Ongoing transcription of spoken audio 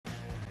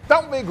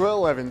I'm Big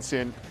Will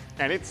Levinson,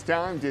 and it's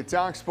time to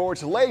talk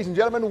sports. Ladies and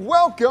gentlemen,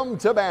 welcome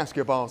to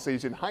basketball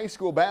season. High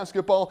school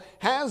basketball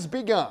has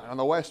begun on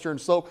the Western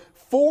Slope.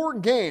 4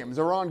 games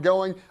are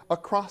ongoing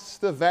across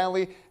the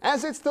valley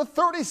as it's the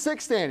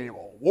 36th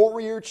annual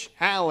Warrior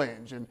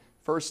Challenge. And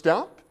first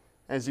up,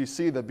 as you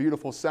see the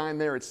beautiful sign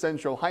there at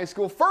Central High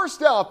School.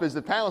 First up is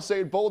the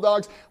Palisade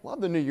Bulldogs. Love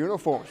the new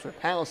uniforms for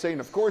Palisade.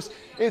 And of course,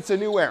 it's a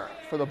new era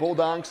for the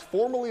Bulldogs.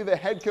 Formerly the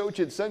head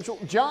coach at Central,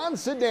 John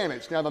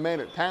Sedanich, now the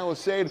man at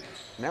Palisade.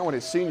 Now in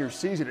his senior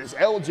season is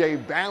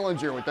LJ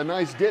Ballinger with the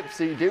nice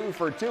dipsy-do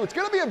for 2. It's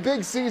going to be a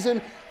big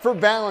season for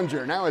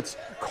Ballinger. Now it's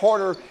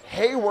Carter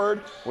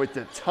Hayward with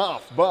the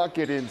tough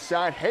bucket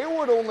inside.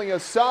 Hayward only a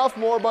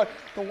sophomore, but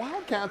the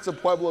Wildcats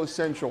of Pueblo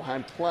Central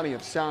had plenty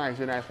of size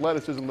and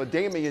athleticism.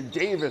 LaDamian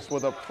Davis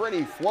with a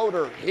pretty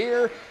floater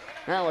here.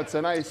 Now it's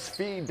a nice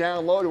feed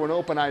down low to an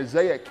open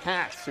Isaiah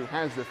Katz who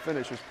has the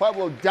finish. As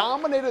Pueblo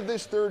dominated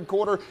this third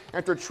quarter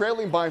after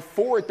trailing by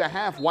 4 at the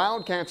half.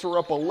 Wildcats are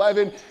up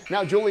 11.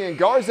 Now Julian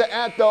Garza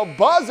at the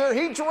buzzer.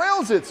 He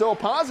drills it. So a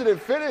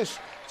positive finish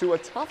to a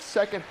tough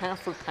second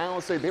half for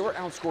Palisade. They were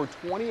outscored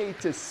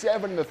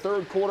 28-7 in the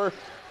third quarter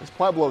as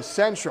Pueblo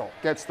Central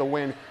gets the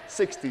win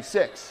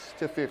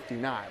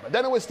 66-59. But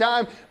then it was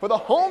time for the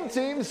home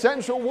team,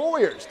 Central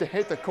Warriors, to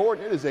hit the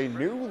court. It is a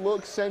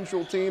new-look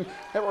Central team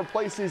that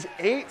replaces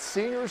 8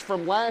 seniors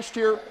from last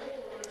year.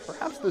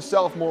 Perhaps the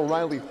sophomore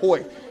Riley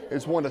Hoyt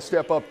is one to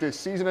step up this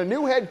season. A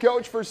new head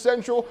coach for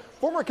Central,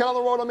 former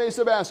Colorado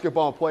Mesa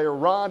basketball player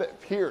Rod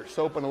Pierce,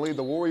 hoping to lead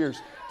the Warriors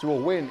to a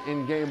win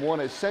in Game 1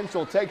 as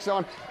Central takes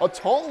on a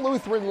tall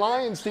Lutheran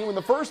Lions team in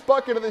the first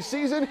bucket of the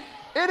season.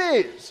 It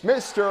is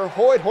Mr.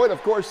 Hoyt. Hoyt,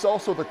 of course,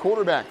 also the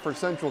quarterback for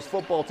Central's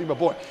football team. But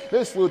boy,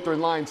 this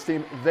Lutheran Lions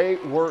team, they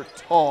were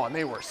tall and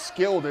they were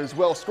skilled as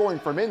well, scoring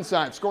from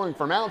inside, scoring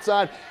from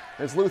outside,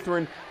 as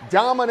Lutheran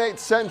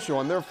dominates Central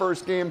in their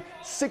first game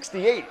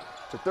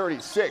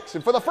 68-36.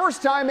 And for the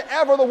first time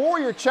ever, the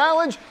Warrior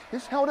Challenge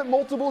is held at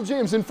multiple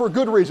gyms, and for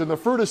good reason. The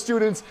Fruita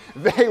students,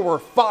 they were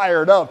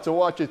fired up to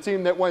watch a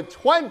team that went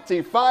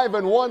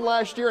 25-1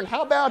 last year. And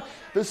how about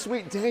the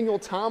sweet Daniel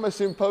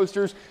Thomas in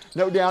posters?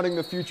 No doubting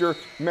the future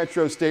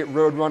Metro State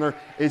Roadrunner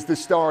is the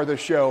star of the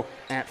show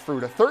at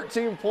Fruita.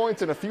 13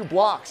 points and a few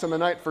blocks on the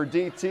night for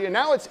DT. And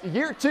now it's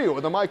year 2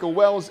 of the Michael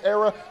Wells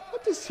era.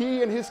 What does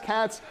he and his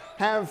Cats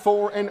have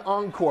for an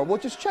encore? Well,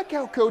 just check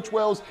out Coach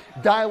Wells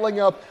dialing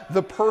up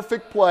the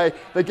perfect play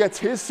that gets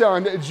his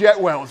son, Jet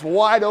Wells,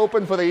 wide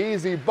open for the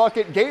easy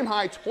bucket. Game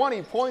high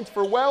 20 points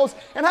for Wells.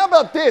 And how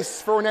about this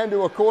for an end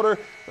to a quarter?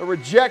 A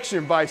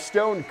rejection by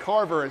Stone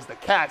Carver as the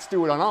Cats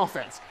do it on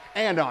offense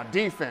and on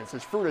defense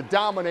as Fruita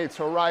dominates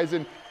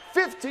Horizon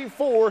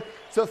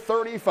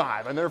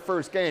 54-35 in their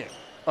first game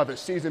of the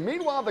season.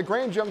 Meanwhile, the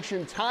Grand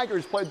Junction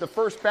Tigers played the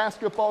first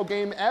basketball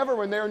game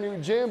ever in their new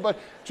gym, but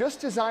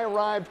just as I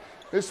arrived,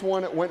 this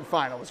one went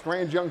final as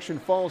Grand Junction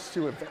falls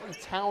to a very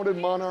talented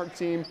Monarch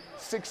team,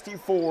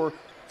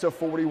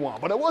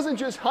 64-41. But it wasn't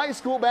just high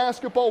school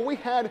basketball. We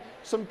had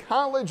some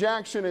college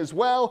action as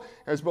well,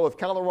 as both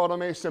Colorado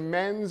Mesa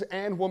men's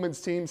and women's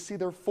teams see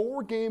their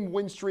 4-game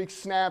win streak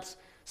snapped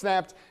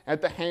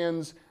at the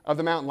hands of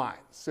the Mountain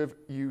Lions of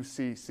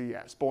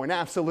UCCS. Boy, an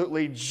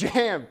absolutely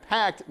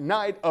jam-packed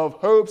night of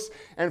hopes.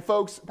 And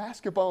folks,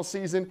 basketball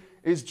season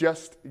is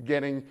just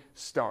getting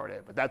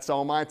started. But that's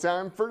all my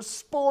time for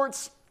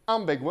sports.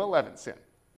 I'm Big Will Levinson.